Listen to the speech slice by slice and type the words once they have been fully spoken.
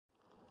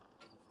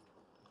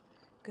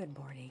Good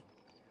morning.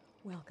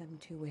 Welcome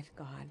to With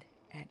God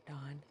at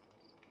Dawn.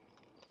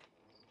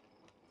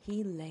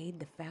 He laid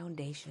the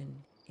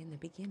foundation in the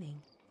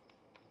beginning.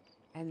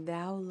 And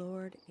thou,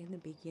 Lord, in the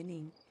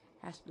beginning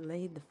hast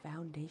laid the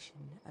foundation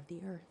of the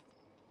earth,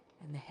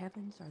 and the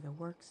heavens are the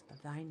works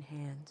of thine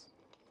hands.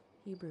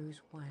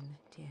 Hebrews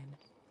 1:10.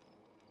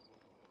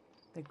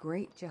 The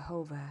great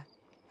Jehovah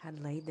had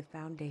laid the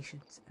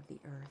foundations of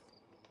the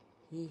earth.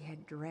 He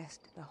had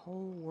dressed the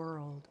whole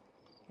world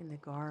in the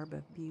garb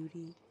of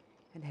beauty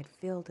and had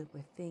filled it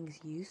with things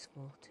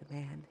useful to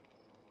man.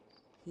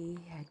 He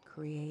had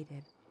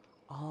created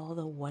all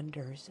the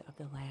wonders of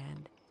the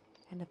land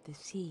and of the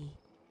sea.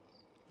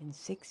 In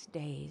 6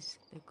 days,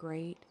 the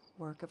great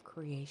work of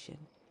creation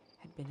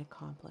had been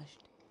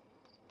accomplished.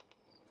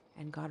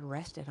 And God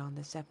rested on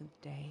the seventh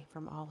day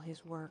from all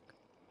his work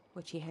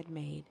which he had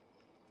made.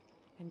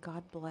 And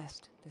God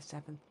blessed the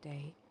seventh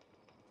day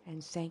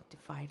and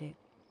sanctified it,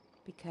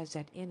 because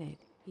that in it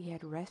he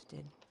had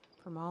rested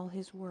from all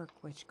his work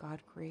which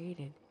God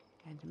created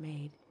and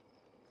made.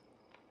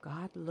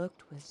 God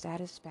looked with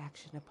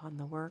satisfaction upon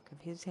the work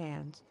of his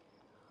hands.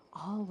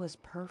 All was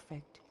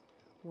perfect,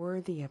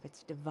 worthy of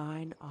its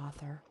divine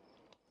author.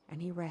 And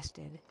he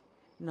rested,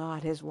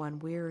 not as one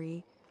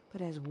weary,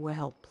 but as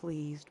well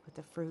pleased with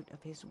the fruit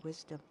of his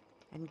wisdom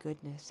and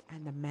goodness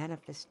and the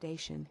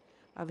manifestation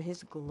of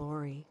his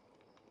glory.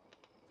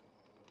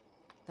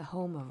 The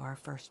home of our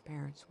first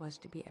parents was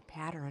to be a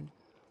pattern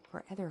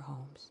for other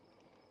homes,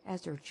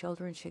 as their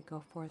children should go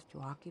forth to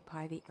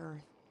occupy the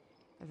earth.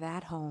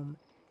 That home,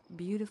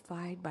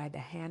 beautified by the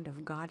hand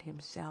of God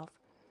himself,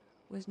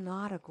 was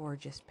not a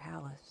gorgeous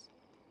palace.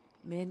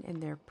 Men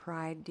in their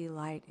pride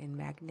delight in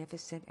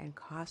magnificent and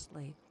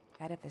costly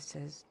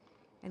edifices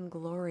and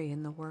glory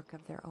in the work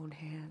of their own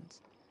hands.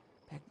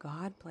 But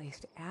God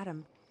placed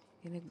Adam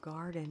in a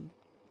garden.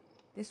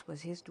 This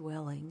was his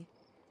dwelling.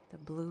 The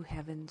blue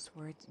heavens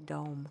were its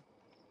dome.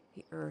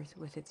 The earth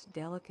with its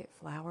delicate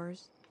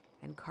flowers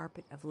and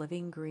carpet of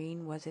living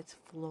green was its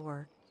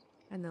floor,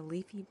 and the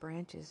leafy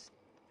branches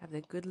of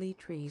the goodly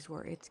trees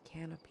were its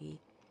canopy.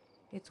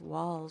 Its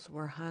walls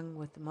were hung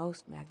with the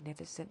most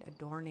magnificent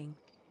adorning,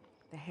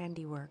 the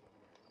handiwork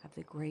of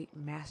the great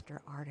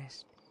master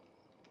artist.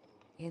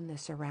 In the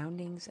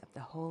surroundings of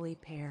the holy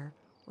pair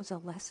was a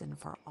lesson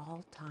for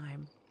all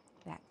time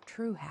that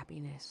true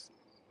happiness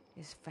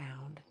is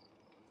found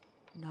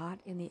not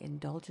in the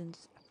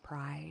indulgence of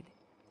pride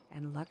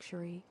and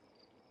luxury,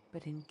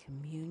 but in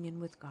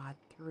communion with God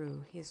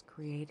through his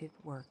created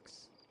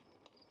works.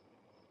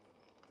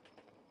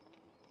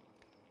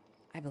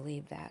 I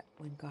believe that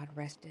when God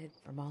rested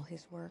from all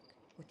his work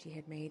which he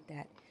had made,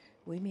 that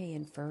we may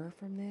infer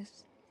from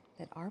this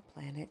that our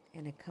planet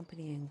and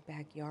accompanying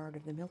backyard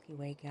of the Milky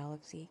Way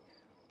galaxy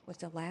was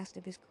the last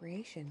of his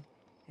creation,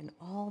 and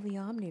all the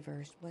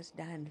omniverse was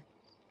done.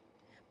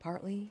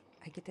 Partly,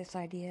 I get this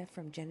idea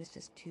from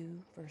Genesis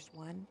 2, verse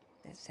 1,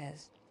 that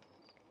says,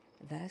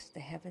 "Thus the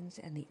heavens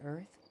and the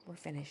earth were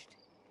finished,"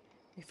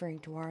 referring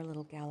to our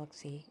little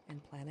galaxy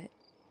and planet.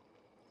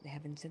 The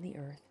heavens and the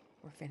earth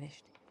were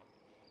finished,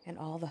 and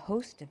all the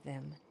host of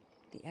them,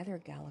 the other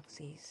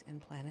galaxies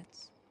and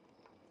planets.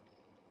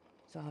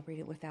 So I'll read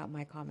it without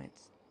my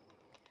comments.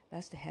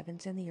 Thus the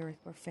heavens and the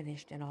earth were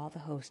finished, and all the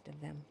host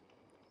of them.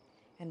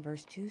 And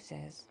verse 2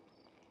 says,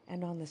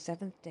 "And on the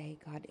seventh day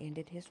God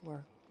ended his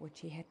work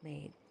which he had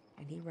made,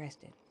 and he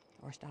rested,"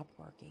 or stopped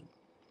working,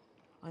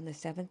 "on the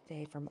seventh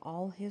day from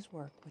all his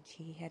work which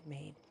he had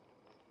made."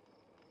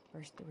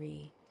 Verse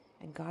 3,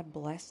 "And God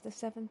blessed the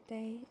seventh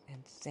day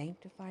and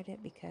sanctified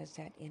it, because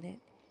that in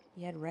it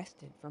he had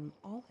rested from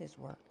all his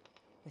work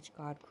which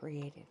God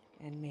created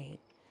and made."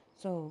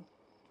 So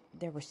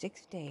there were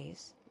 6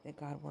 days that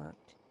God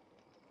worked,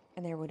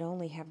 and there would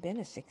only have been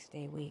a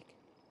 6-day week.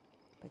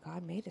 But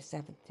God made a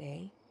seventh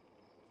day,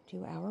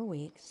 2-hour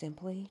week,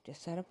 simply to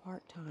set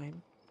apart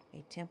time,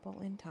 a temple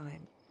in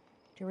time,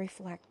 to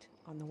reflect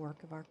on the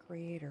work of our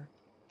Creator,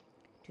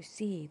 to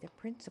see the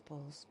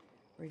principles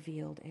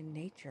revealed in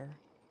nature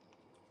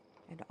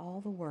and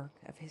all the work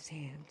of his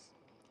hands,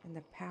 and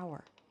the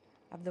power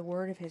of the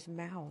word of his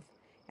mouth,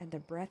 and the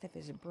breath of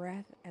his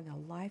breath, and the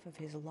life of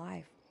his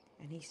life.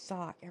 And he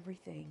saw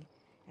everything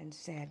and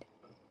said,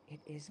 "It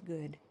is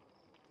good."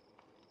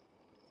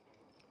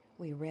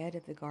 We read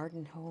of the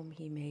garden home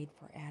he made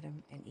for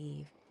Adam and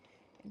Eve,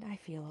 and I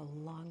feel a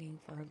longing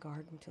for a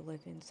garden to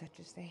live in such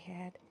as they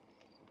had.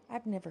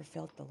 I've never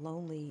felt the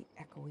lonely,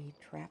 echoey,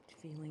 trapped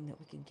feeling that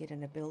we can get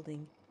in a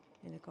building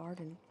in a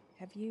garden.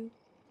 Have you?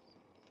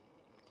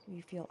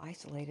 You feel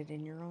isolated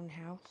in your own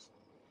house,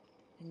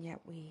 and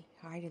yet we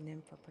hide in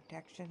them for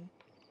protection.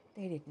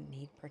 They didn't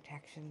need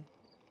protection.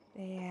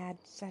 They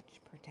had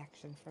such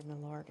protection from the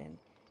Lord and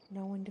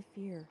no one to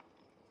fear.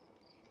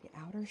 The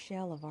outer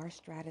shell of our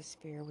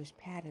stratosphere was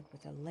padded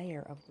with a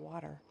layer of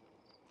water,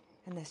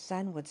 and the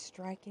sun would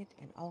strike it,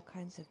 and all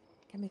kinds of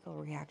chemical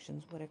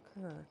reactions would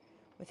occur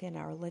within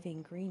our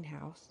living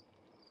greenhouse.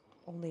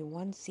 Only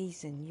one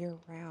season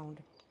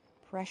year-round,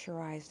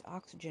 pressurized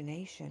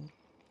oxygenation,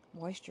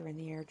 moisture in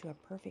the air to a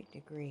perfect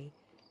degree,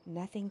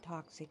 nothing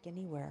toxic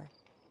anywhere,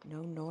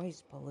 no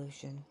noise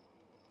pollution.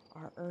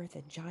 Our earth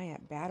a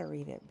giant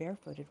battery that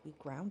barefooted we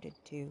grounded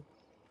to.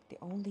 The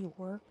only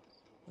work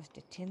was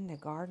to tend the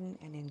garden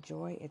and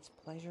enjoy its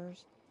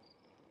pleasures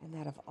and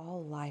that of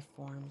all life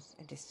forms,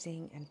 and to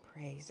sing and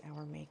praise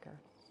our Maker.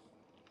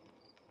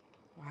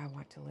 Oh, I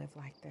want to live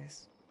like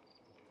this.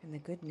 And the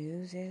good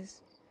news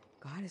is,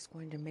 God is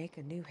going to make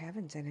a new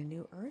heavens and a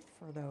new earth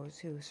for those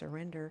who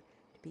surrender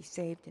to be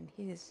saved in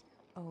His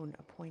own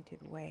appointed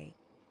way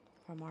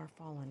from our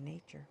fallen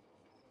nature.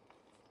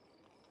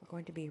 We're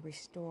going to be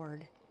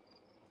restored.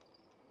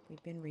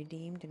 We've been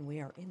redeemed and we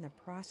are in the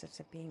process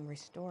of being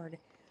restored.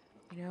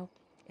 You know,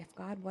 if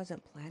God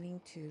wasn't planning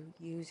to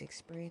use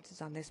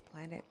experiences on this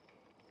planet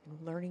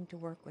and learning to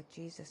work with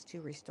Jesus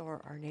to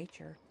restore our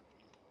nature,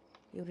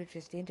 He would have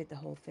just ended the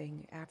whole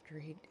thing after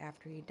he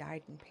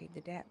died and paid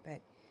the debt. But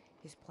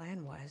His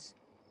plan was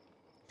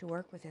to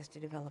work with us to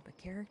develop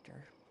a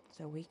character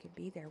so we could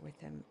be there with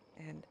Him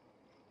and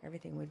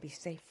everything would be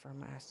safe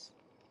from us.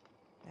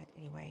 But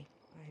anyway,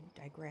 I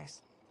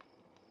digress.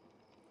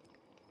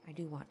 I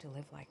do want to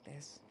live like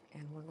this,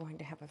 and we're going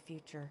to have a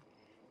future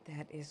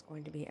that is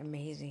going to be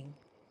amazing.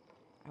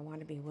 I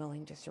want to be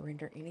willing to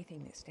surrender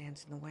anything that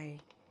stands in the way,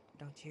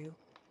 don't you?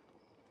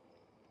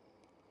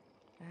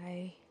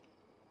 I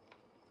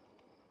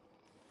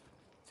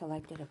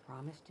selected a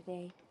promise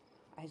today,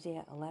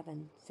 Isaiah 11:6-9.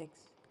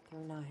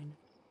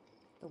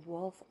 The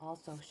wolf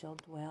also shall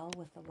dwell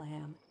with the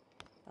lamb.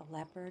 The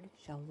leopard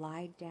shall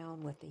lie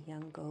down with the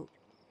young goat,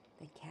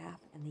 the calf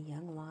and the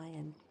young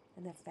lion,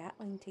 and the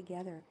fatling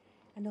together,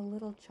 and a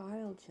little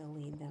child shall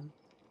lead them.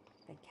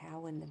 The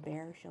cow and the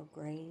bear shall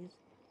graze,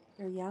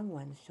 their young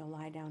ones shall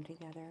lie down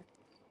together,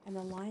 and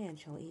the lion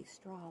shall eat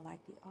straw like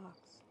the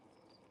ox.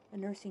 A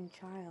nursing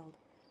child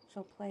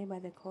shall play by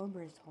the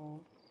cobra's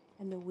hole,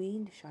 and the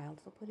weaned child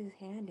shall put his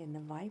hand in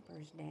the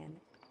viper's den.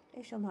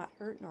 They shall not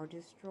hurt nor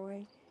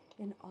destroy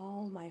in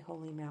all my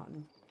holy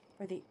mountain,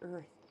 for the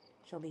earth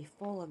shall be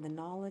full of the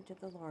knowledge of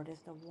the Lord as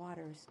the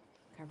waters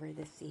cover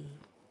the sea.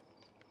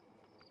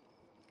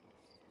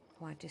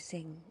 I want to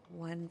sing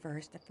one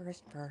verse, the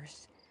first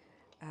verse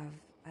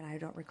of, and I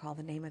don't recall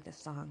the name of the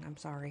song, I'm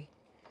sorry,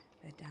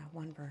 but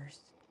one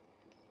verse.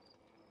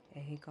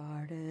 A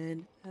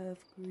garden of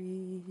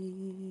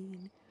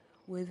green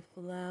with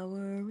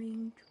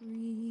flowering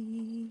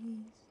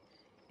trees,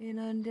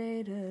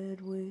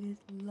 inundated with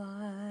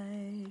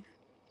life,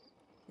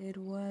 it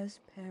was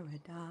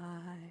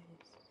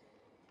paradise,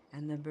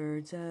 and the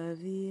birds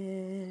of the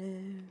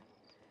air,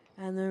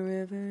 and the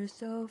river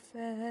so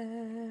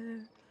fair,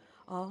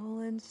 all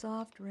in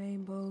soft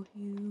rainbow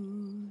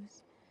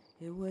hues,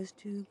 it was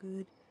too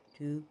good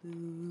to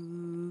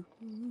lose.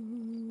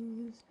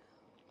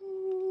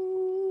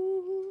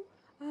 Ooh,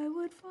 I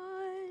would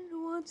find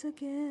once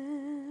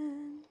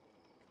again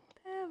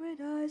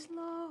paradise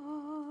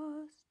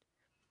lost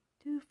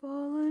to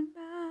fallen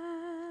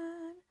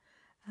man,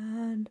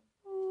 and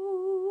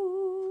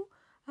ooh,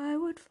 I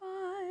would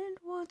find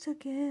once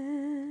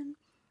again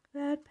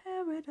that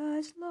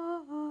paradise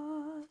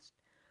lost,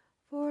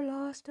 for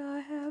lost I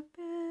have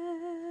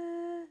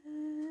been.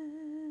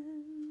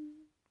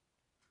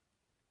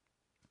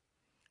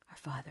 Our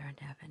Father in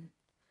heaven,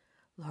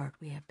 Lord,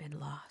 we have been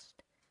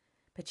lost,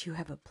 but you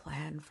have a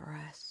plan for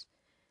us,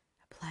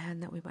 a plan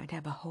that we might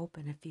have a hope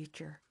and a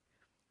future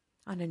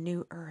on a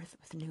new earth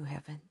with new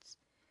heavens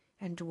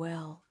and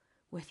dwell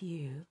with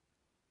you,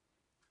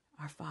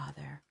 our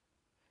Father.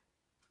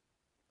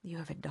 You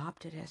have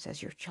adopted us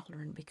as your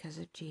children because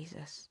of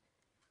Jesus,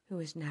 who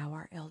is now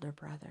our elder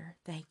brother.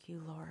 Thank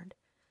you, Lord.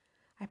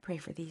 I pray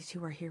for these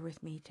who are here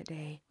with me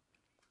today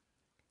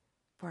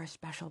for a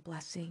special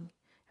blessing,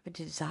 of a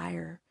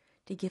desire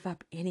to give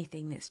up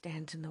anything that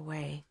stands in the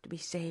way, to be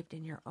saved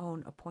in your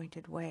own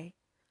appointed way.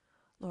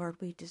 Lord,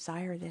 we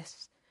desire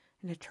this,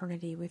 an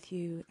eternity with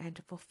you, and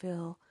to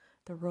fulfill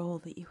the role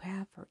that you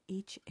have for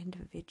each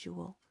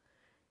individual,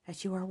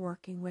 as you are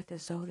working with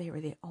as though they were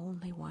the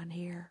only one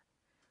here.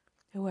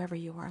 Whoever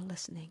you are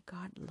listening,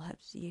 God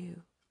loves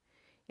you,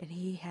 and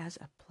He has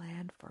a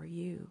plan for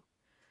you.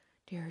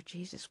 Dear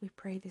Jesus, we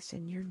pray this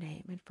in your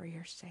name and for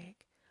your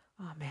sake.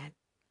 Amen.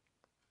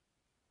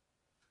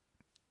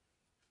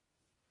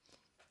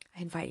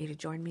 I invite you to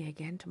join me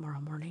again tomorrow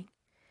morning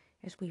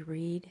as we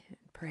read and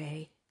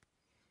pray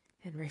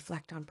and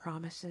reflect on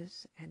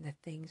promises and the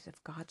things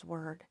of God's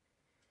Word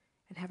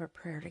and have a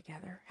prayer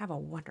together. Have a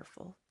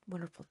wonderful,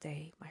 wonderful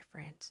day, my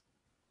friends.